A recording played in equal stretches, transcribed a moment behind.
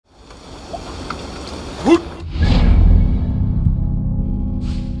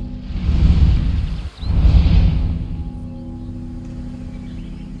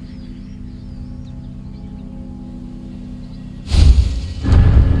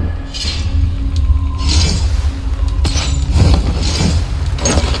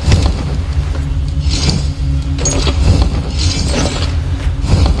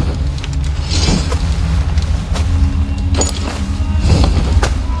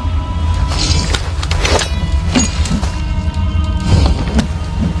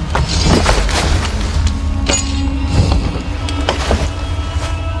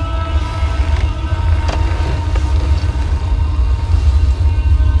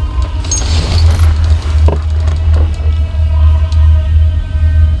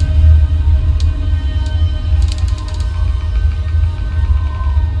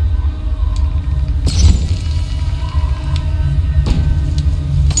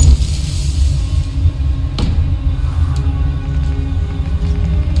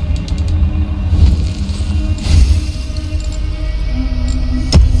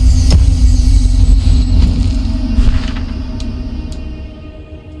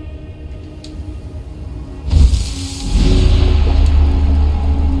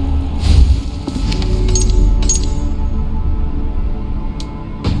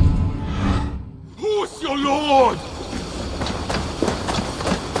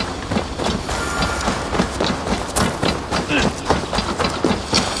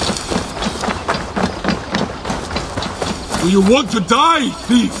Do you want to die,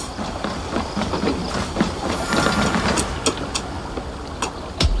 thief?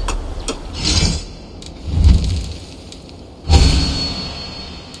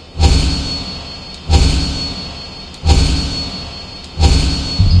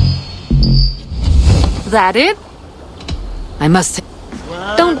 That it? I must...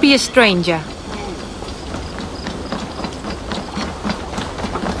 Don't be a stranger.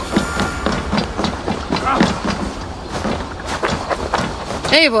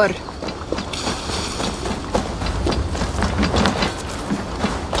 Eivor.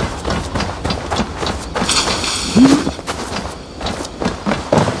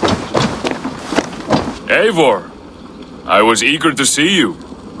 Eivor, I was eager to see you.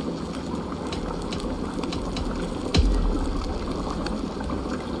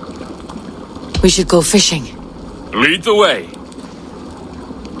 We should go fishing. Lead the way.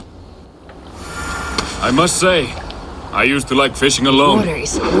 I must say, I used to like fishing alone. Water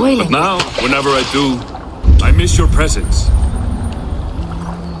is boiling. But now, whenever I do, I miss your presence.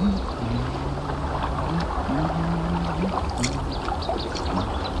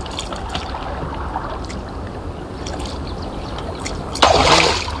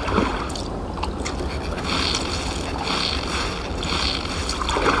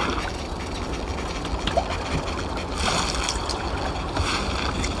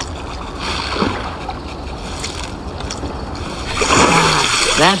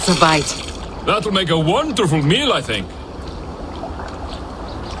 That's a bite. That'll make a wonderful meal, I think.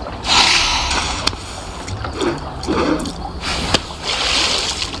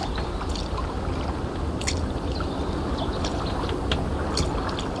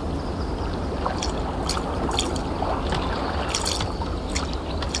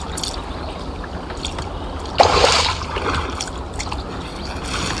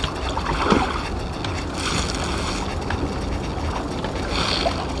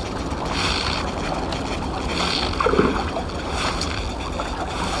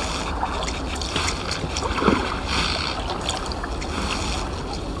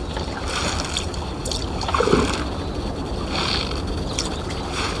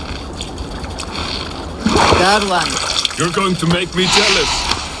 Good one. You're going to make me jealous.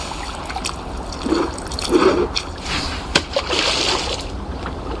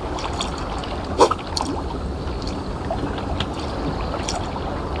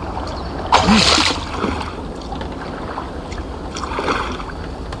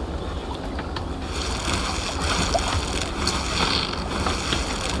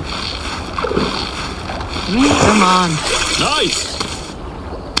 Come on. Nice!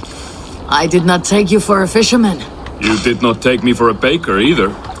 I did not take you for a fisherman. You did not take me for a baker either.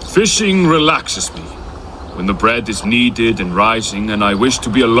 Fishing relaxes me. When the bread is kneaded and rising and I wish to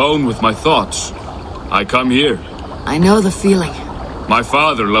be alone with my thoughts, I come here. I know the feeling. My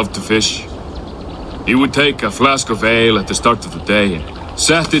father loved to fish. He would take a flask of ale at the start of the day and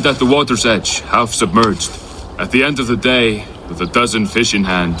set it at the water's edge, half submerged. At the end of the day, with a dozen fish in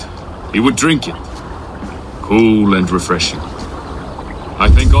hand, he would drink it. Cool and refreshing. I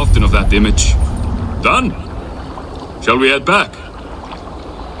think often of that image. Done? Shall we head back?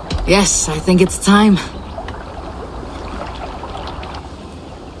 Yes, I think it's time.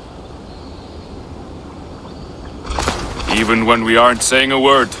 Even when we aren't saying a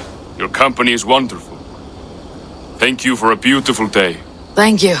word, your company is wonderful. Thank you for a beautiful day.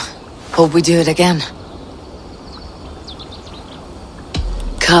 Thank you. Hope we do it again.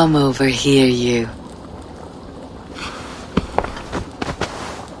 Come over here, you.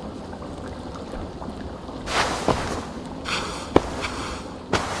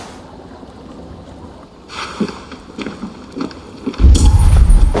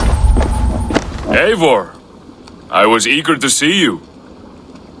 Eivor, I was eager to see you.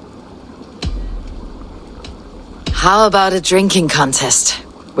 How about a drinking contest?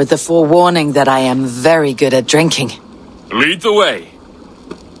 With the forewarning that I am very good at drinking. Lead the way.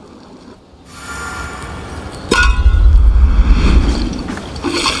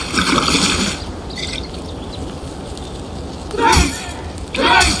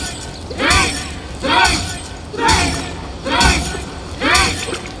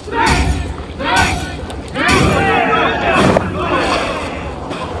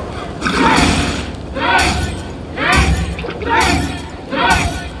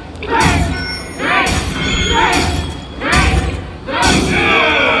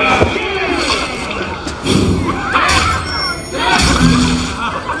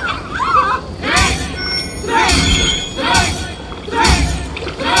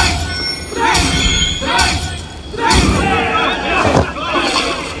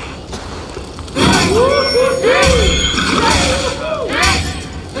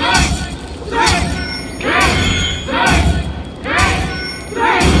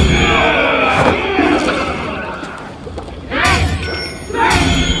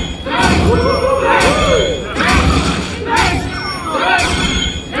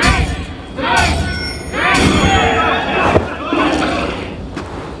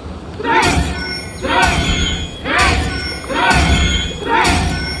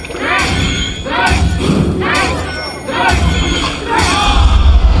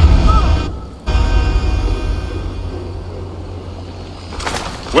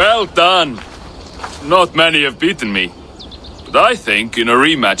 Well done. Not many have beaten me. But I think in a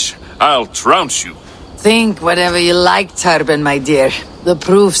rematch, I'll trounce you. Think whatever you like, Turban, my dear. The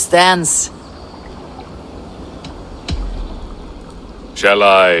proof stands. Shall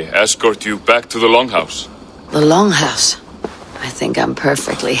I escort you back to the Longhouse? The Longhouse. I think I'm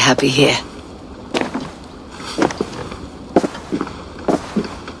perfectly happy here.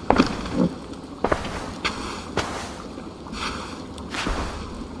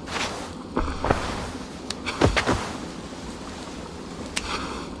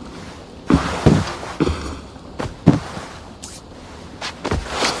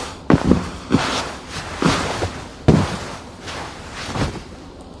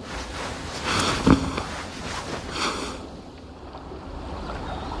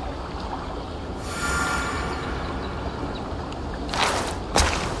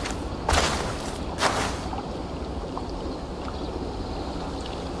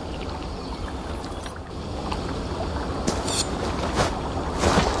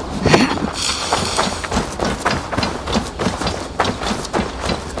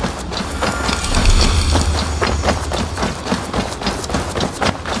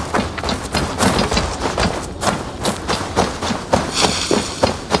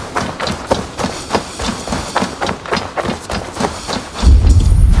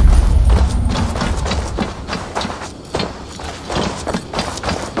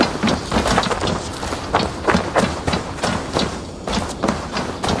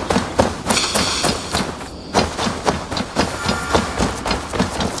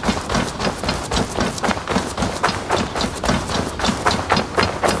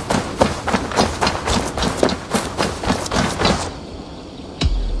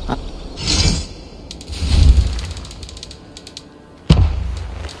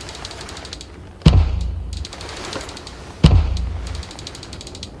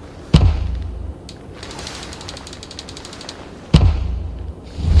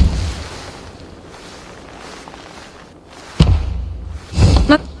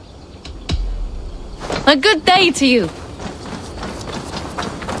 A good day to you.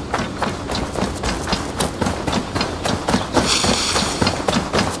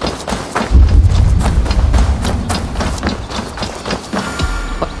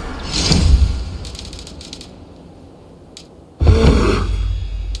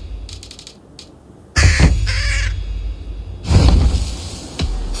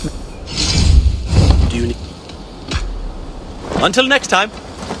 Do you need... Until next time.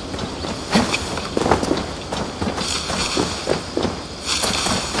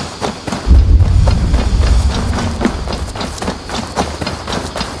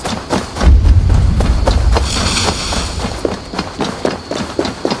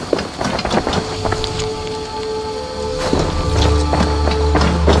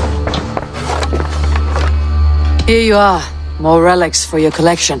 Here you are. More relics for your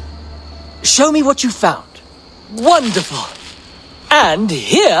collection. Show me what you found. Wonderful. And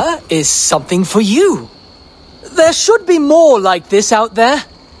here is something for you. There should be more like this out there.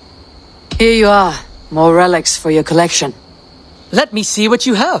 Here you are. More relics for your collection. Let me see what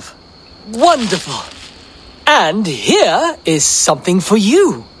you have. Wonderful. And here is something for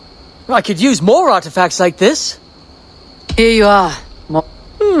you. I could use more artifacts like this. Here you are. More.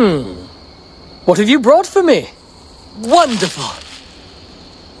 What have you brought for me? Wonderful.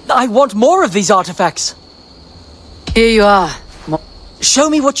 I want more of these artifacts. Here you are. More. Show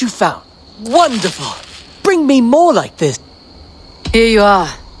me what you found. Wonderful. Bring me more like this. Here you are.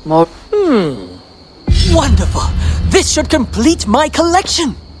 More. Wonderful. This should complete my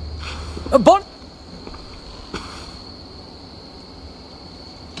collection. But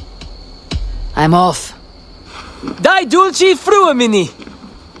I'm off. Dai dulci fruemini.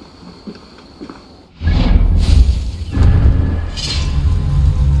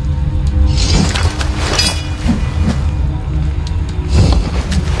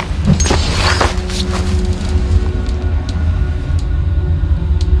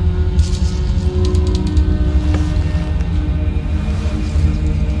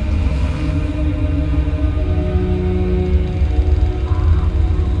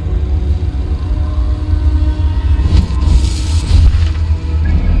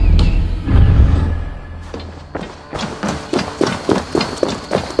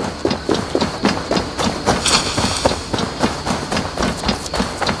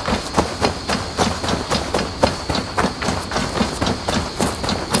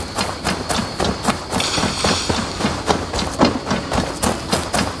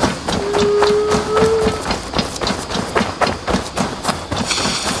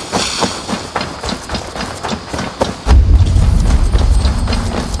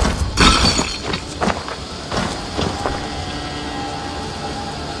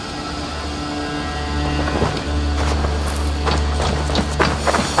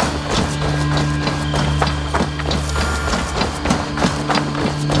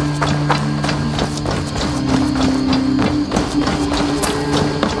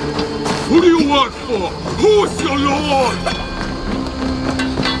 Who's your lord?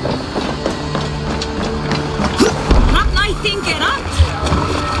 Not I think it up.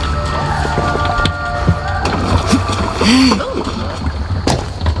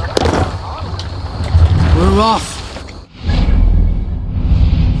 We're off.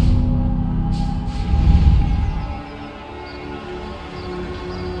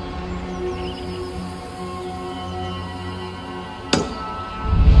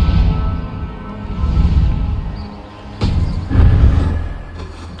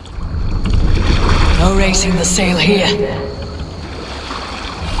 No raising the sail here.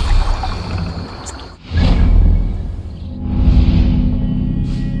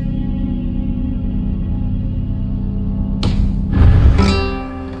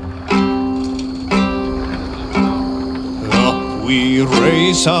 We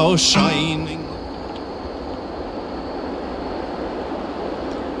raise our shining.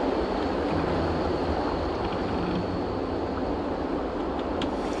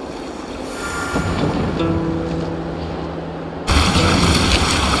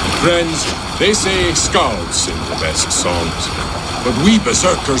 Friends, they say skalds sing the best songs, but we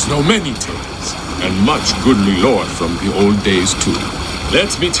berserkers know many tales, and much goodly lore from the old days too.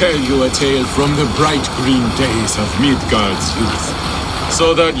 Let me tell you a tale from the bright green days of Midgard's youth,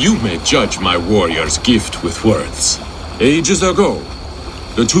 so that you may judge my warrior's gift with words. Ages ago,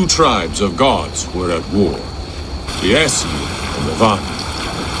 the two tribes of gods were at war, the Aesir and the Vanir.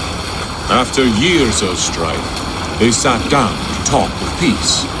 After years of strife, they sat down to talk of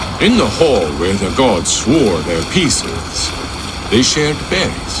peace. In the hall where the gods swore their peaces, they shared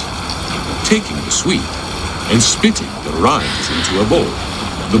berries, taking the sweet and spitting the rinds into a bowl.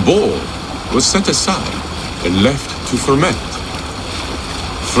 The bowl was set aside and left to ferment.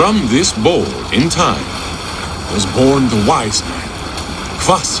 From this bowl, in time, was born the wise man,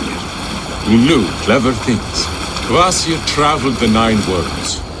 Kvasir, who knew clever things. Kvasir traveled the 9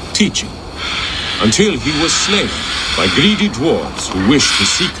 worlds, teaching, until he was slain by greedy dwarves who wished the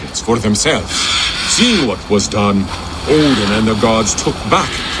secrets for themselves. Seeing what was done, Odin and the gods took back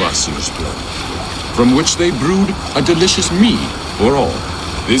Kvasir's blood, from which they brewed a delicious mead for all.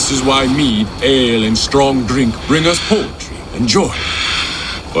 This is why mead, ale, and strong drink bring us poetry and joy,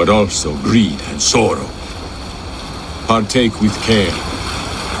 but also greed and sorrow. Partake with care.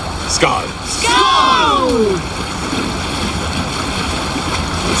 Skål! Go!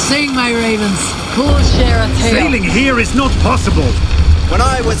 Sing, my ravens. Who'll share a tale? Sailing here is not possible. When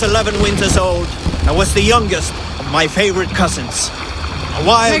I was 11 winters old, I was the youngest of my favorite cousins. A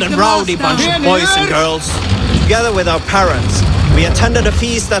wild and rowdy bunch of boys and girls. Together with our parents, we attended a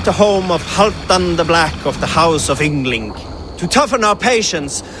feast at the home of Halfdan the Black of the House of Yngling. To toughen our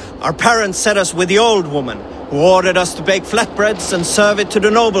patience, our parents set us with the old woman, who ordered us to bake flatbreads and serve it to the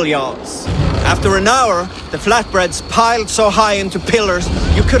noble jarls. After an hour, the flatbreads piled so high into pillars,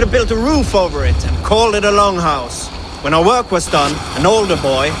 you could have built a roof over it and called it a longhouse. When our work was done, an older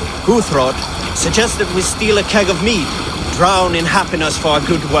boy, Guthrod, suggested we steal a keg of mead, drown in happiness for our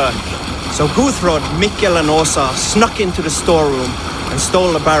good work. So Guthrod, Mikkel and Åsa snuck into the storeroom and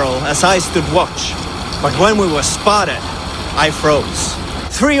stole the barrel as I stood watch. But when we were spotted, I froze.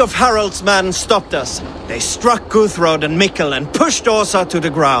 3 of Harald's men stopped us. They struck Guthrod and Mikkel and pushed Åsa to the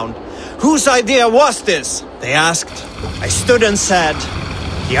ground. Whose idea was this? They asked. I stood and said,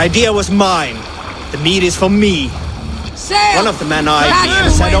 the idea was mine. The meat is for me. Sail! One of the men eyed me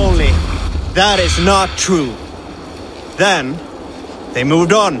and said only, that is not true. Then, they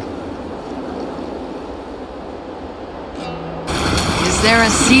moved on. Is there a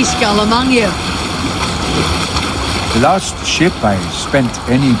sea skull among you? The last ship I spent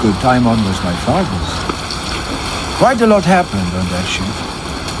any good time on was my father's. Quite a lot happened on that ship.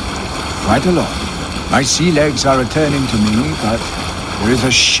 Quite a lot. My sea legs are returning to me, but there is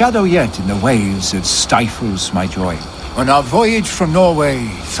a shadow yet in the waves that stifles my joy. On our voyage from Norway,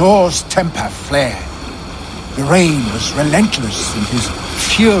 Thor's temper flared. The rain was relentless, and his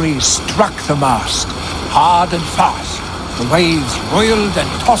fury struck the mast, hard and fast. The waves roiled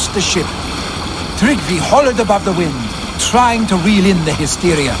and tossed the ship. Tryggvi hollered above the wind, trying to reel in the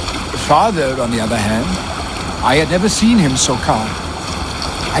hysteria. Father, on the other hand, I had never seen him so calm.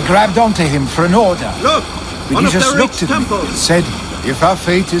 I grabbed onto him for an order. Look! But he just looked at me and said, if our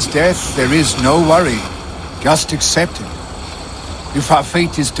fate is death, there is no worry. Just accept it. If our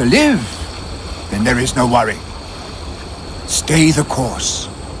fate is to live, then there is no worry. Stay the course.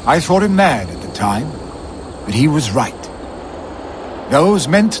 I thought him mad at the time, but he was right. Those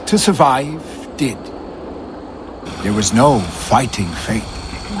meant to survive did. There was no fighting fate.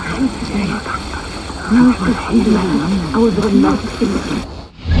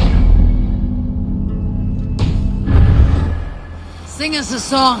 Sing us a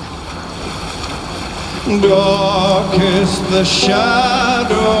song. Dark is the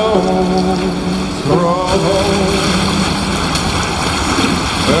shadow thrown,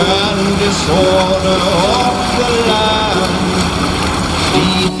 and disorder of the land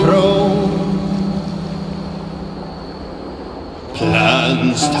dethroned.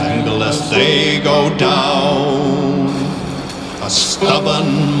 Plans tangle as they go down, a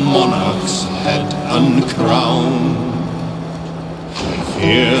stubborn monarch's head uncrowned.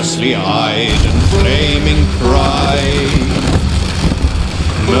 Fiercely eyed and flaming pride,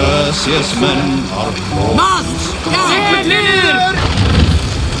 merciless men are born.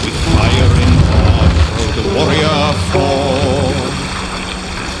 With fire in heart for the warrior fall,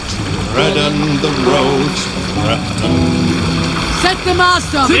 to redden the roads of Repton. Set the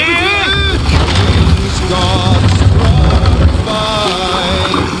mast up! Kings, gods, provide.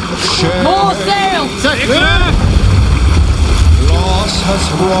 More sail! Loss has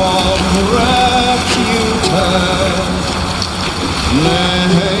robbed reputed.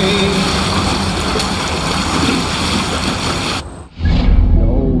 Nay,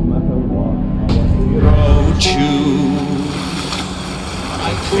 no matter what hero choose,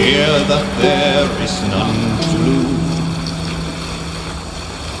 I fear that there is none to lose.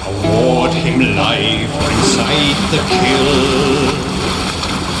 Award him life or incite the kill.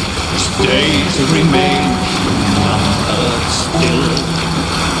 His days remain numbered still.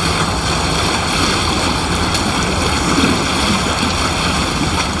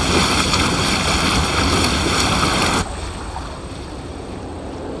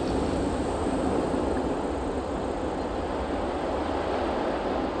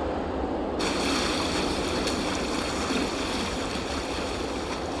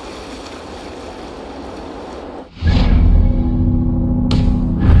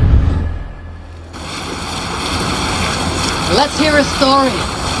 Let's hear a story.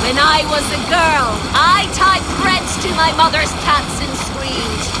 When I was a girl, I tied threads to my mother's tats and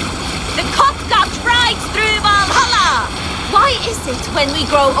screamed. The cock got right through Valhalla! Why is it when we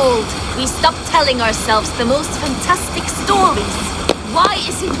grow old, we stop telling ourselves the most fantastic stories? Why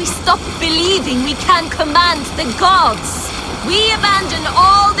is it we stop believing we can command the gods? We abandon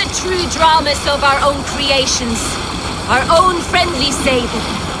all the true dramas of our own creations. Our own friendly Saber,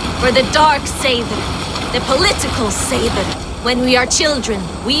 for the dark Saber, the political Saber. When we are children,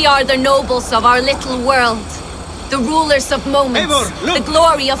 we are the nobles of our little world. The rulers of moments, Eivor, look, the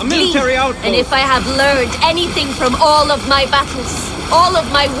glory of a glee. military outpost. And if I have learned anything from all of my battles, all of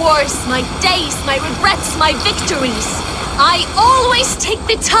my wars, my days, my regrets, my victories, I always take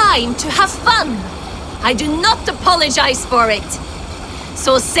the time to have fun. I do not apologize for it.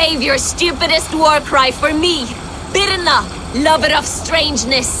 So save your stupidest war cry for me, Birna, lover of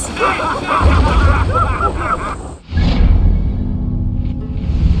strangeness.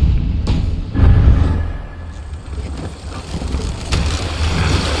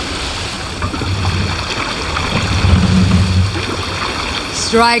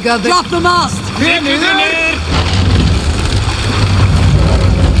 Striker, drop the mast!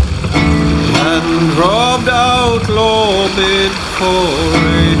 And robbed outlaw bid for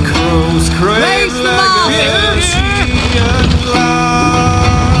a crow's crave. Raise the mast! Legacy and life.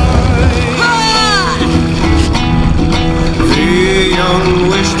 The young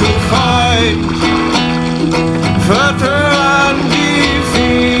wish to fight, fetter and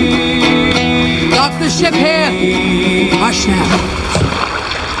defeat. Dock the ship here! Hush now.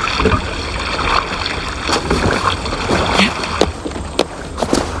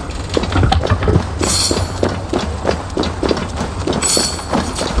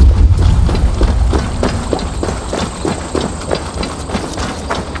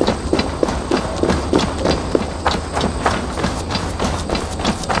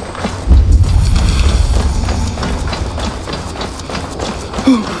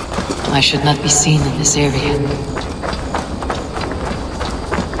 I should not be seen in this area.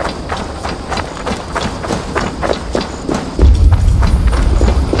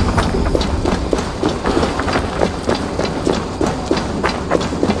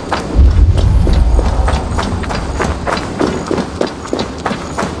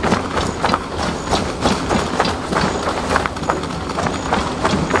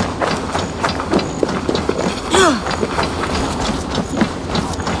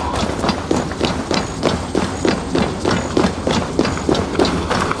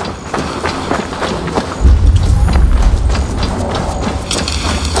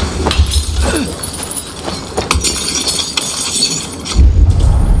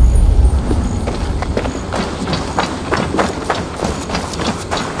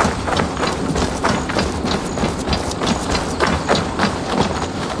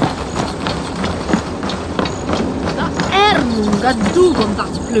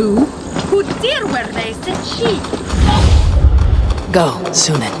 flew, who dear were they said she. Go,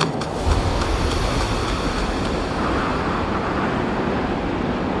 Sunan.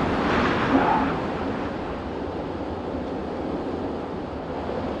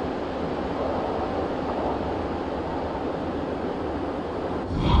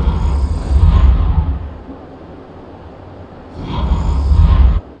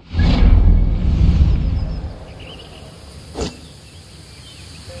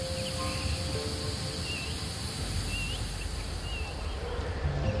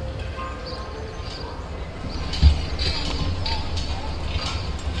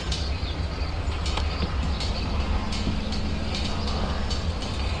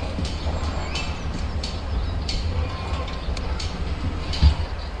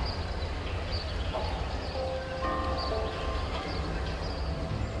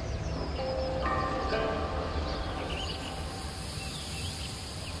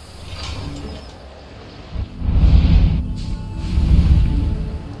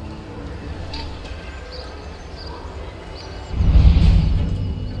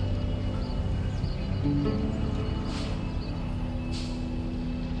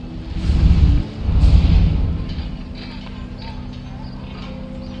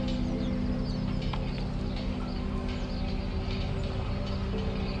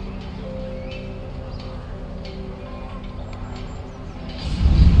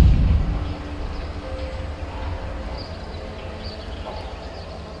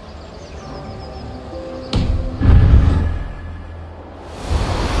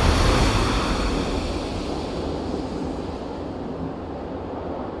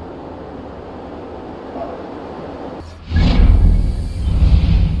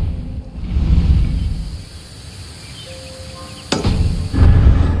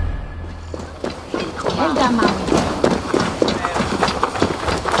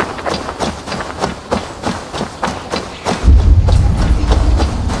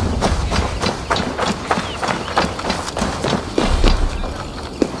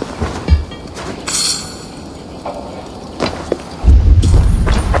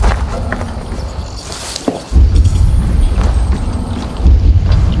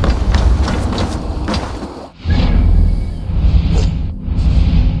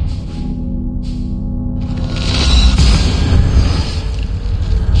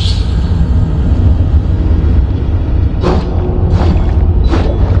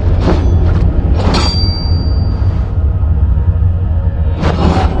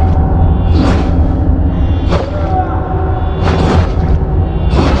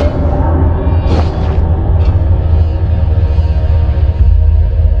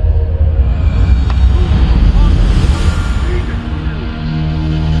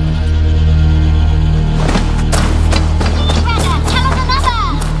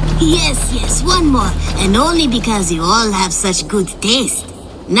 Yes, one more, and only because you all have such good taste.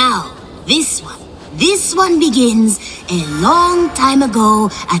 Now, this one begins a long time ago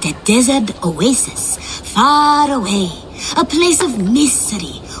at a desert oasis, far away, a place of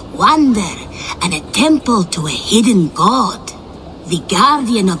mystery, wonder, and a temple to a hidden god. The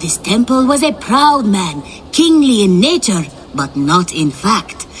guardian of this temple was a proud man, kingly in nature, but not in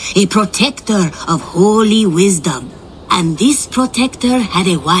fact, a protector of holy wisdom. And this protector had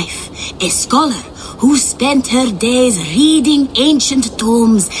a wife, a scholar, who spent her days reading ancient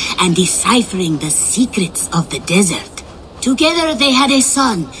tomes and deciphering the secrets of the desert. Together they had a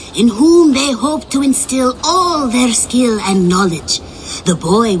son, in whom they hoped to instill all their skill and knowledge. The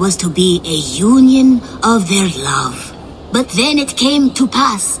boy was to be a union of their love. But then it came to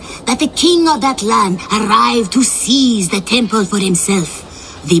pass that the king of that land arrived to seize the temple for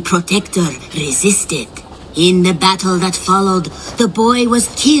himself. The protector resisted. In the battle that followed, the boy was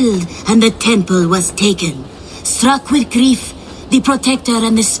killed and the temple was taken. Struck with grief, the protector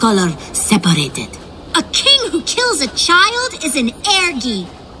and the scholar separated. A king who kills a child is an ergi.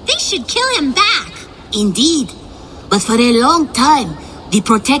 They should kill him back. Indeed. But for a long time, the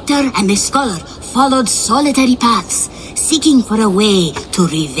protector and the scholar followed solitary paths, seeking for a way to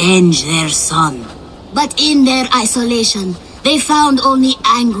revenge their son. But in their isolation, they found only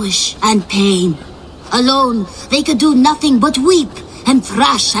anguish and pain. Alone, they could do nothing but weep and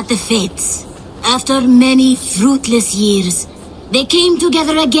thrash at the fates. After many fruitless years, they came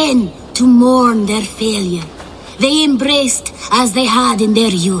together again to mourn their failure. They embraced as they had in their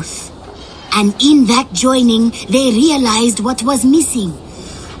youth. And in that joining, they realized what was missing.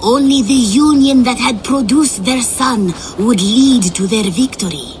 Only the union that had produced their son would lead to their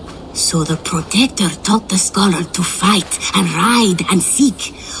victory. So the protector taught the scholar to fight and ride and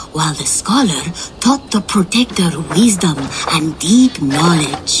seek, while the scholar taught the protector wisdom and deep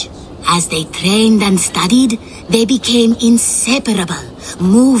knowledge. As they trained and studied, they became inseparable,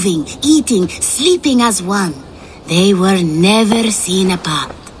 moving, eating, sleeping as one. They were never seen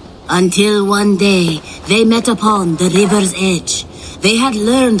apart. Until one day, they met upon the river's edge. They had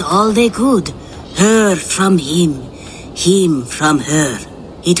learned all they could, her from him, him from her.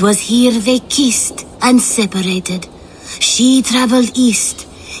 It was here they kissed and separated. She traveled east,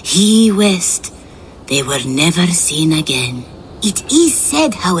 he west. They were never seen again. It is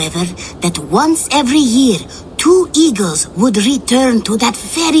said, however, that once every year, 2 eagles would return to that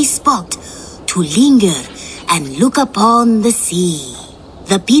very spot to linger and look upon the sea.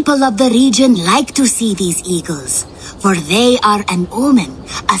 The people of the region like to see these eagles, for they are an omen,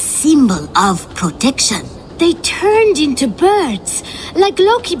 a symbol of protection. They turned into birds, like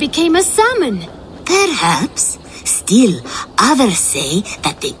Loki became a salmon. Perhaps. Still, others say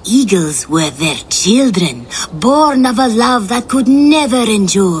that the eagles were their children, born of a love that could never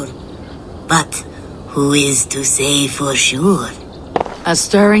endure. But who is to say for sure? A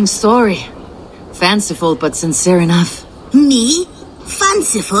stirring story. Fanciful but sincere enough. Me?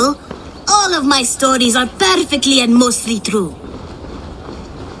 Fanciful? All of my stories are perfectly and mostly true.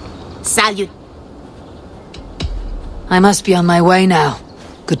 Salute. I must be on my way now.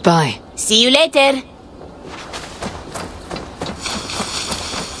 Goodbye. See you later.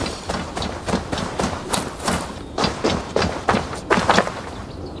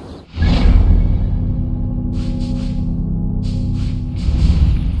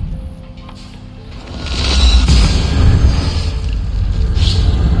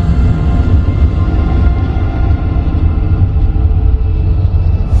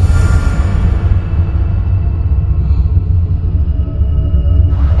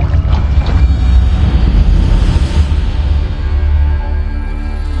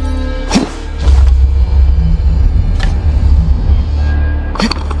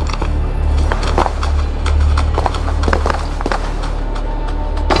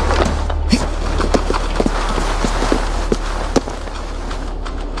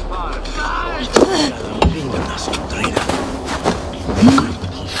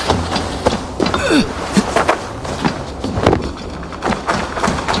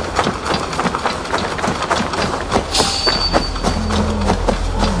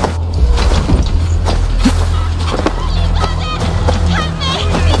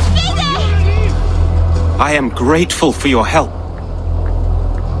 I am grateful for your help.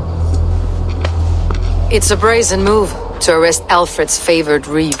 It's a brazen move to arrest Alfred's favored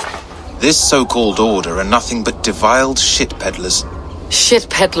Reeve. This so-called order are nothing but deviled shit peddlers. Shit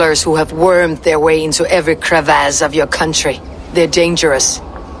peddlers who have wormed their way into every crevasse of your country. They're dangerous.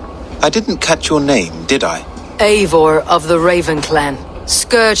 I didn't catch your name, did I? Eivor of the Raven Clan.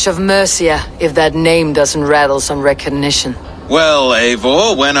 Scourge of Mercia, if that name doesn't rattle some recognition. Well,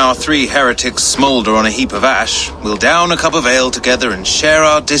 Eivor, when our 3 heretics smolder on a heap of ash, we'll down a cup of ale together and share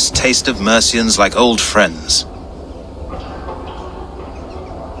our distaste of Mercians like old friends.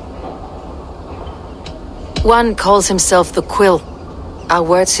 One calls himself the Quill. Are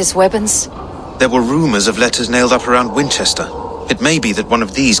words his weapons? There were rumors of letters nailed up around Winchester. It may be that one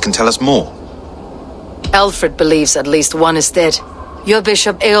of these can tell us more. Alfred believes at least one is dead. Your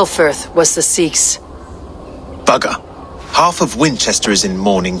Bishop Aelfirth was the Sikhs. Bugger. Half of Winchester is in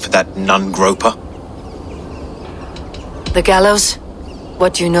mourning for that nun-groper. The Gallows?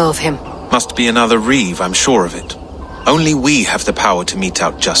 What do you know of him? Must be another Reeve, I'm sure of it. Only we have the power to mete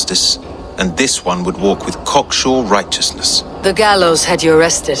out justice, and this one would walk with cocksure righteousness. The Gallows had you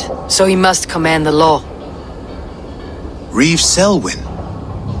arrested, so he must command the law. Reeve Selwyn?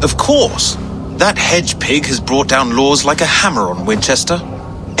 Of course! That hedge pig has brought down laws like a hammer on Winchester,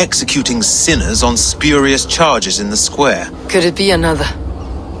 executing sinners on spurious charges in the square. Could it be another?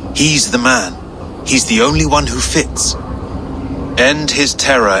 He's the man. He's the only one who fits. End his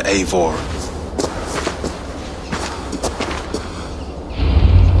terror, Eivor.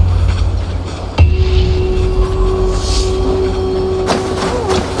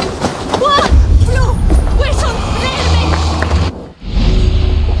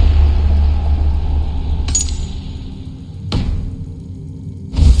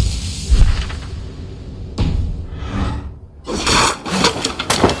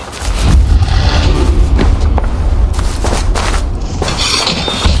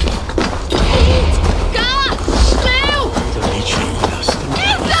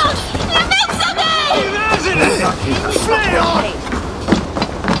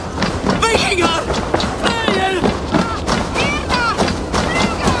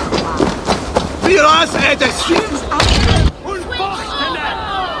 Loukas är det syns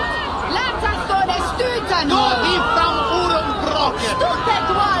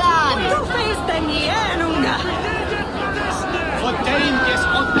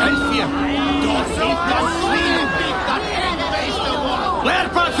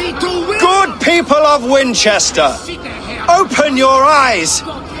Good people of Winchester, open your eyes.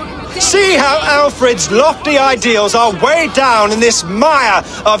 See how Alfred's lofty ideals are weighed down in this mire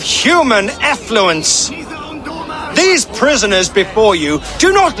of human effluence. These prisoners before you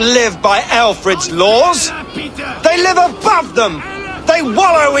do not live by Alfred's laws. They live above them. They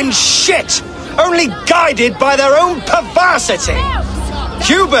wallow in shit, only guided by their own perversity.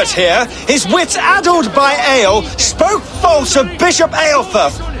 Hubert here, his wits addled by ale, spoke false of Bishop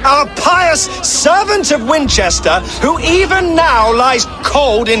Aelfirth, our pious servant of Winchester, who even now lies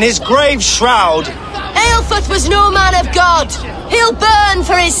cold in his grave shroud. Aelfirth was no man of God. He'll burn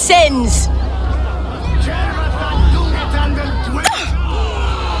for his sins.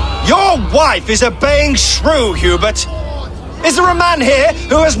 Your wife is obeying shrew, Hubert. Is there a man here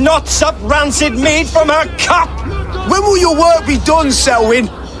who has not supped rancid mead from her cup? When will your work be done, Selwyn?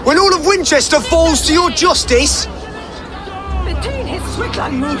 When all of Winchester falls to your justice? Between his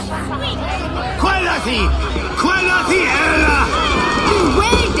Swickland moves. Quality! Quality, Ella!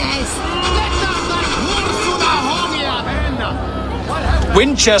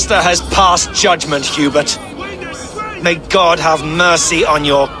 Winchester has passed judgment, Hubert. May God have mercy on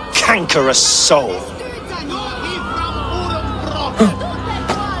your cankerous soul.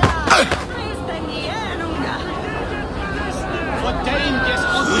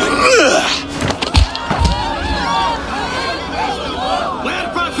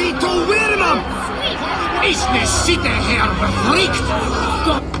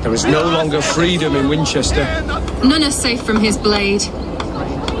 There is no longer freedom in Winchester. None are safe from his blade.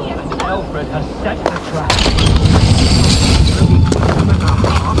 Alfred has set the trap.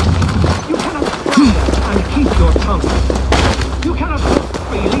 You cannot and keep your tongue. You cannot walk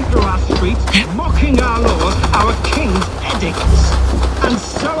freely through our streets, mocking our laws, our king's edicts. And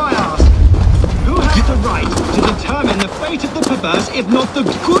so I ask, who has the right to determine the fate of the perverse, if not the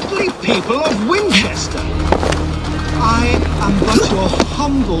goodly people of Winchester? I am but your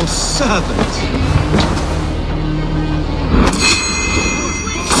humble servant.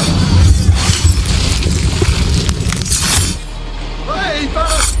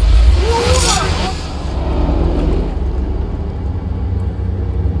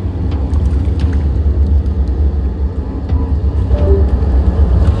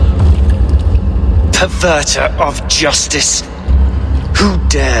 Perverter of justice! Who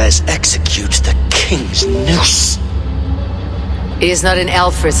dares execute the king's noose? It is not in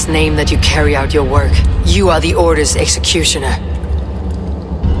Alfred's name that you carry out your work. You are the Order's executioner.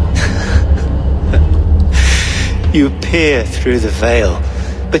 You peer through the veil,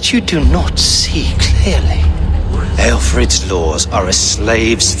 but you do not see clearly. Alfred's laws are a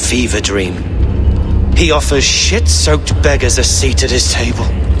slave's fever dream. He offers shit-soaked beggars a seat at his table,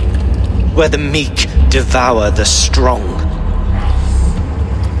 where the meek devour the strong.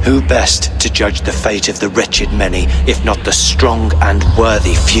 Who best to judge the fate of the wretched many, if not the strong and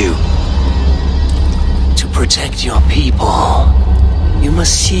worthy few? To protect your people, you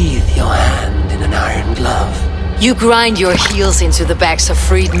must sheathe your hand in an iron glove. You grind your heels into the backs of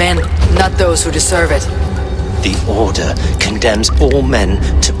freed men, not those who deserve it. The Order condemns all men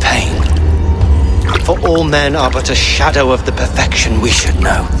to pain. For all men are but a shadow of the perfection we should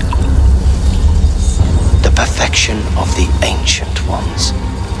know. The perfection of the Ancient Ones.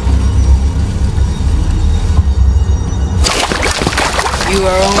 You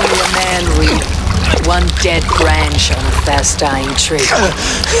are only a man, Reeve. One dead branch on a fast-dying tree.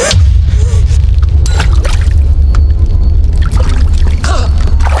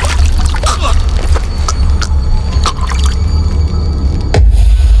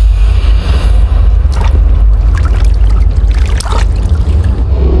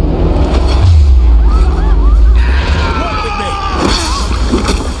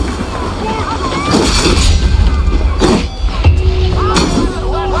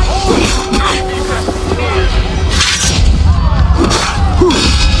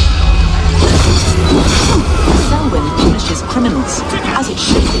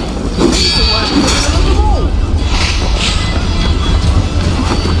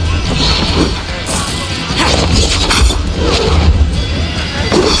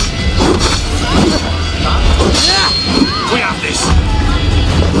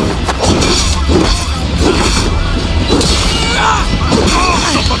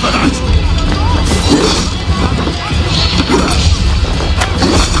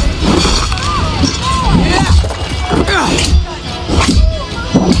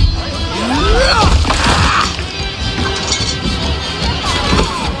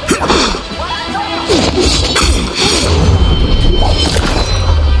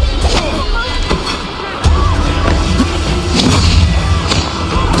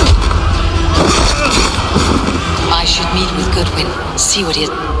 see what he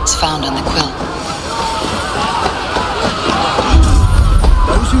has found on the quill.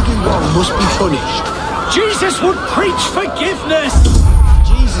 Those who do wrong must be punished. Jesus would preach forgiveness!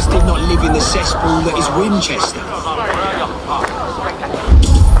 Jesus did not live in the cesspool that is Winchester.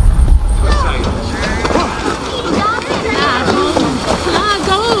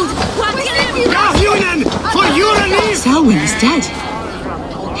 Selwyn is dead.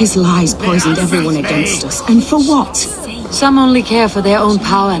 His lies poisoned everyone against us, and for what? Some only care for their own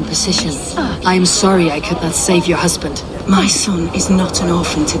power and position. I am sorry I could not save your husband. My son is not an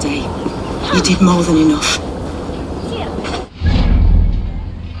orphan today. You did more than enough.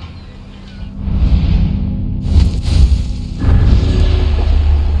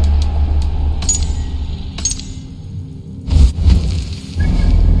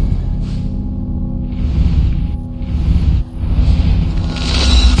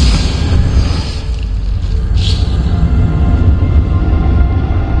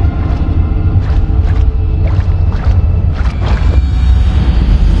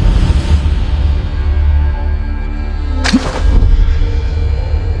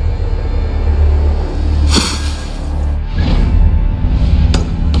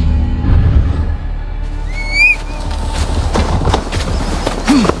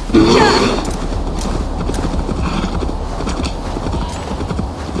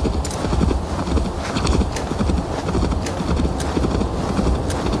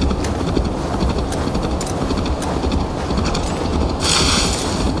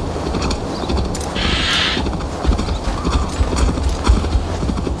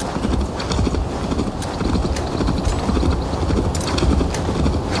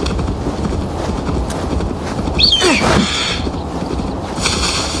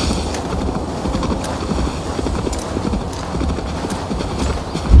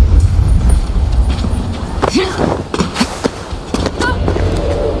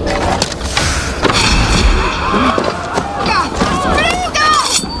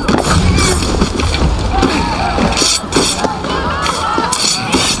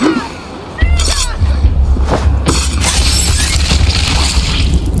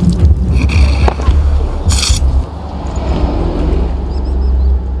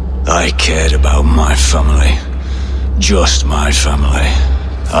 Family. Just my family.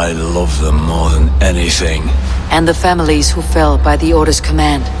 I love them more than anything. And the families who fell by the Order's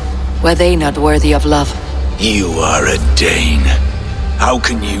command, were they not worthy of love? You are a Dane. How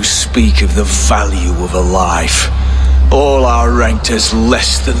can you speak of the value of a life? All are ranked as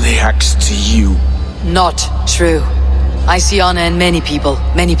less than the axe to you. Not true. I see honor in many people,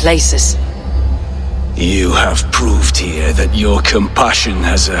 many places. You have proved here that your compassion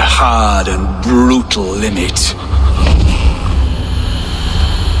has a hard and brutal limit.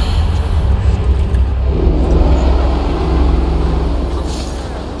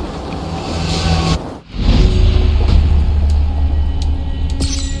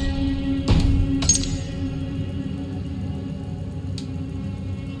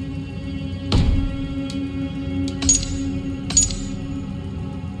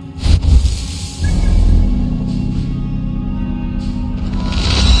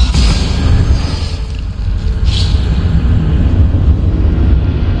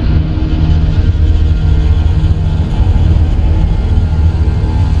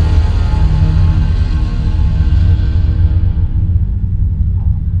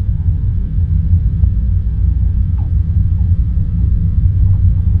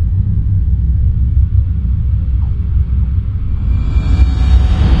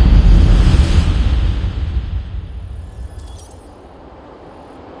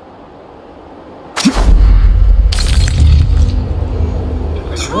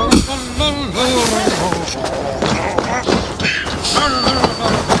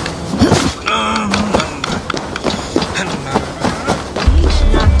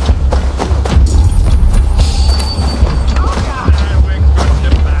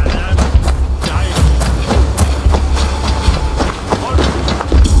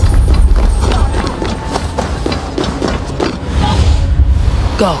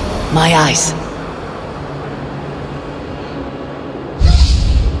 Go, my eyes.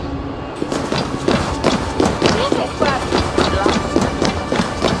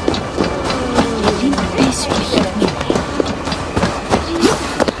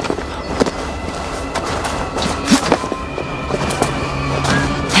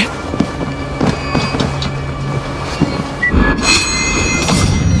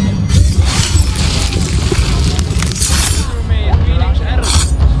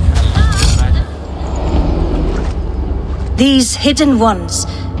 These hidden ones,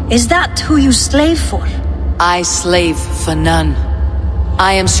 is that who you slave for? I slave for none.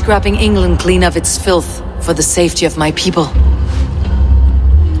 I am scrapping England clean of its filth for the safety of my people.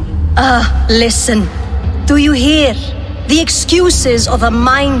 Listen. Do you hear? The excuses of a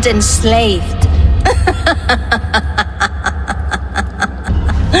mind enslaved.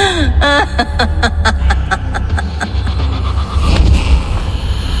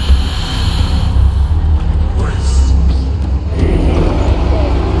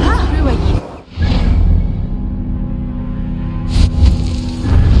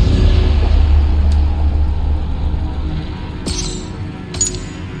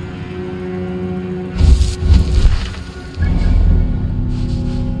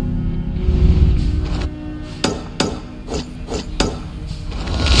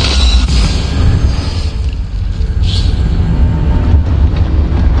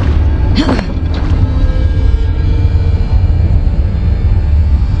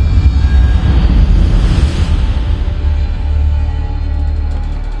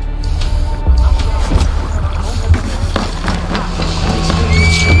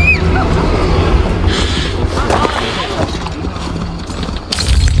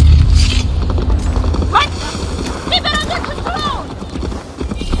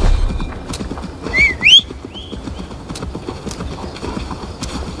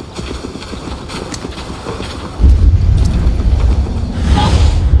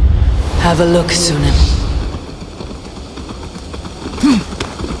 Have a look, Sunan.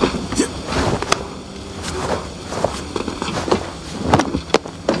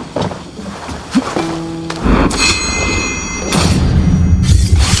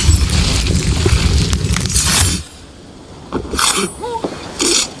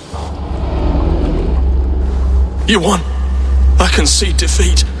 You won. I can see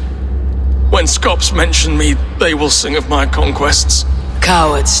defeat. When Scops mention me, they will sing of my conquests.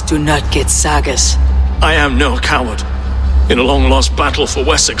 Cowards do not get sagas. I am no coward. In a long-lost battle for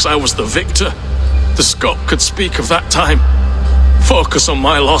Wessex, I was the victor. The Scot could speak of that time. Focus on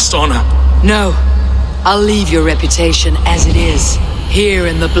my lost honor. No. I'll leave your reputation as it is, here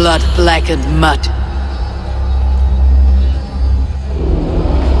in the blood-blackened mud.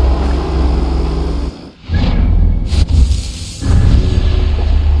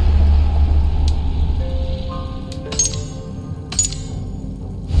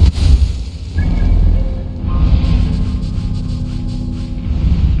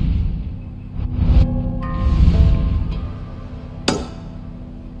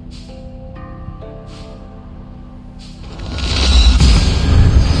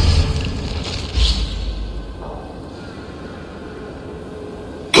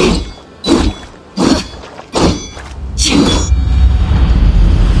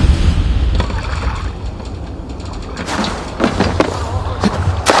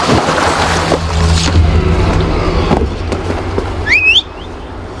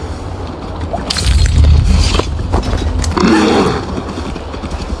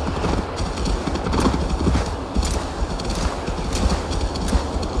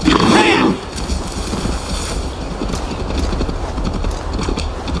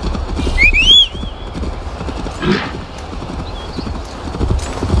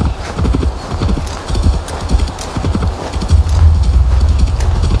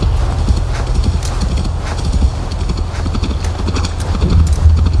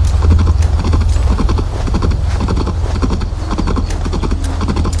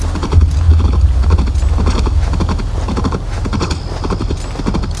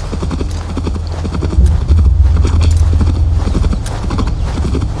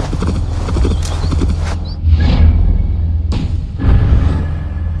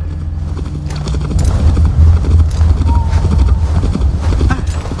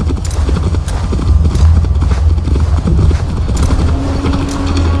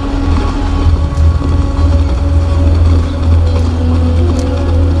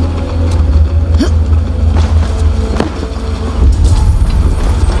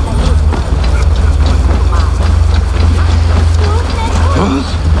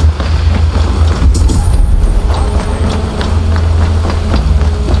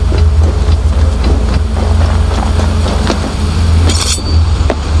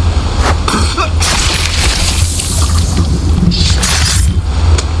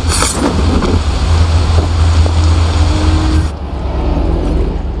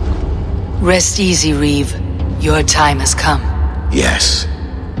 Rest easy, Reeve. Your time has come. Yes.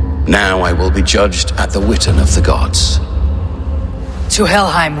 Now I will be judged at the Witten of the gods. To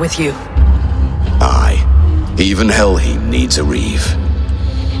Helheim with you. Aye. Even Helheim needs a Reeve.